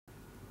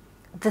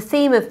The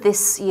theme of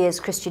this year's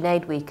Christian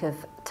Aid Week of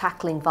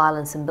tackling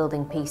violence and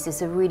building peace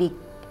is a really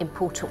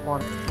important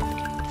one.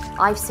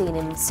 I've seen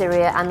in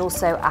Syria and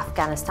also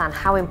Afghanistan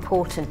how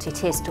important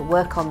it is to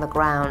work on the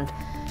ground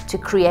to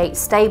create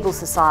stable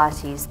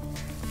societies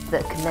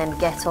that can then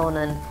get on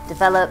and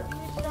develop,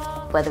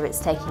 whether it's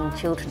taking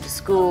children to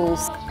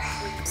schools,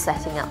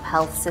 setting up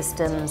health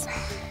systems.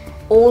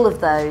 All of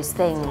those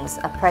things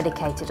are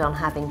predicated on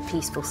having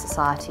peaceful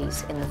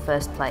societies in the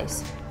first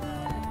place.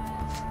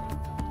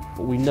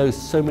 We know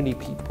so many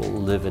people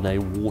live in a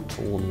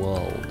war-torn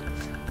world,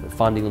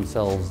 finding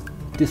themselves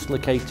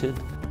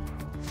dislocated,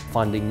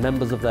 finding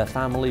members of their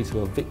families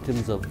who are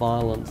victims of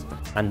violence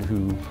and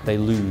who they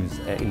lose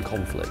in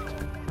conflict.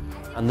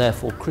 And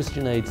therefore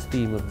Christian Aid's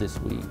theme of this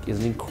week is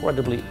an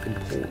incredibly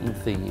important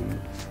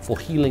theme for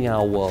healing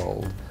our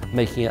world,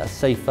 making it a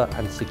safer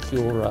and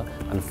securer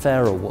and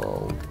fairer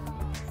world.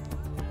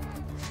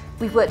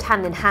 We've worked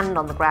hand in hand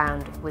on the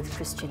ground with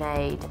Christian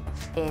Aid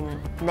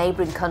in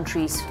neighbouring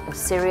countries of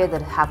Syria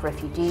that have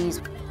refugees.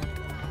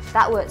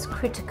 That work's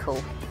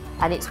critical,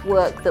 and it's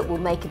work that will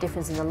make a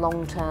difference in the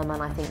long term,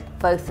 and I think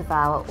both of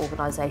our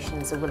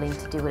organisations are willing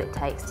to do what it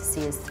takes to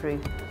see us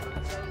through.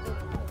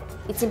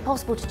 It's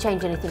impossible to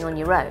change anything on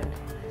your own,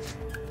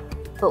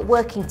 but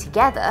working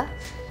together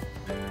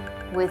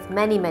with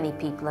many, many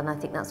people, and I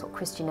think that's what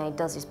Christian Aid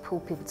does, is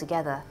pull people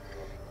together,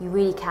 you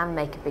really can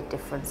make a big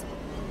difference.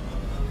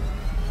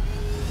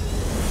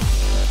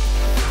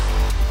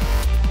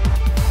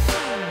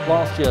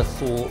 Last year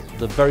saw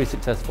the very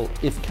successful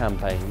IF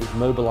campaign, which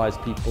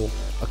mobilised people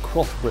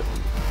across Britain.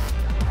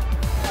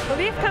 Well,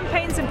 the IF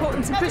campaign's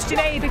important to Christian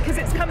Aid because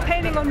it's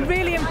campaigning on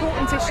really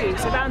important issues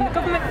around the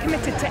government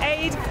committed to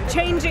aid,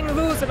 changing the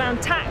rules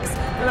around tax,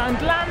 around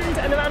land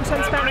and around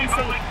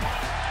transparency.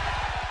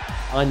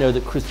 I know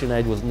that Christian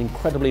Aid was an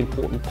incredibly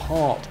important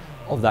part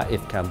of that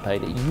IF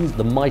campaign. It used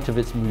the might of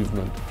its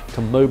movement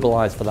to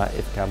mobilise for that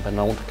IF campaign,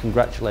 and I want to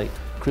congratulate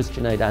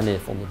Christian Aid and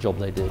IF on the job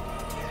they did.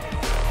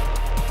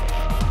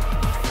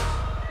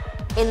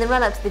 In the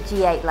run-up to the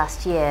G8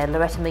 last year,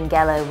 Loretta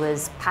Mingello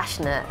was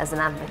passionate as an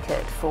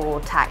advocate for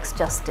tax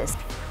justice.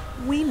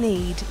 We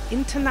need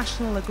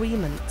international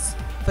agreements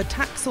for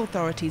tax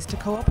authorities to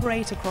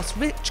cooperate across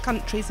rich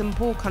countries and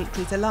poor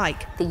countries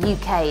alike. The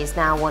UK is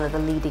now one of the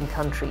leading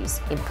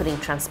countries in putting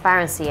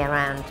transparency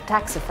around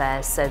tax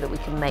affairs so that we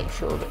can make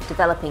sure that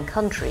developing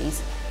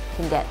countries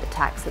can get the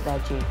tax that they're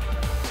due.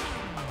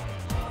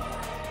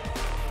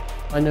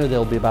 I know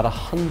there'll be about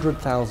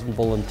 100,000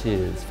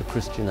 volunteers for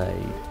Christian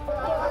Aid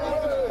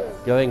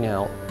going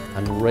out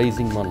and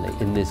raising money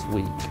in this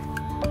week.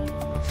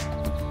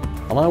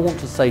 And I want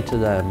to say to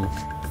them,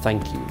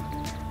 thank you,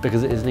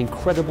 because it is an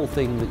incredible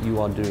thing that you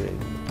are doing.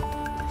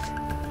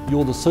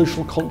 You're the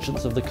social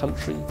conscience of the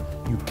country,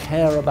 you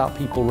care about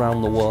people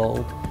around the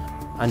world,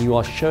 and you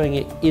are showing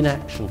it in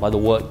action by the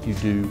work you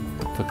do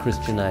for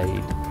Christian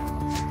Aid.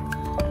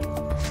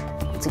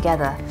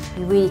 Together,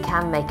 you really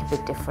can make a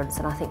big difference,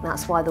 and I think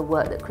that's why the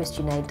work that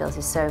Christian Aid does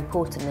is so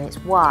important, and it's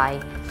why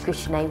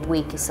Christian Aid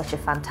Week is such a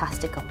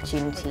fantastic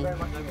opportunity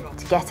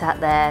to get out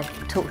there,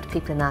 talk to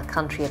people in our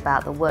country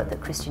about the work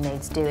that Christian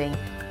Aid's doing,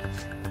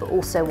 but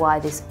also why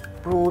this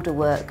broader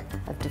work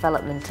of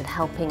development and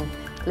helping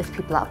lift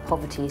people out of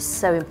poverty is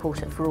so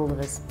important for all of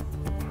us.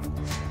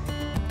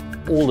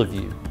 All of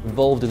you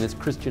involved in this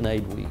Christian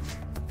Aid Week,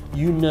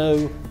 you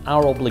know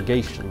our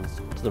obligations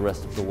to the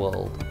rest of the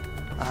world.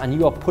 And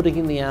you are putting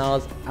in the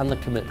hours and the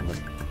commitment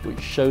which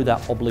show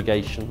that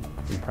obligation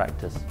in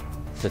practice.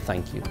 So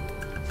thank you.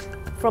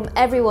 From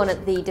everyone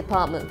at the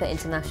Department for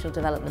International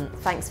Development,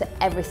 thanks for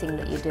everything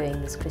that you're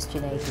doing this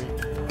Christian Aid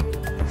Week.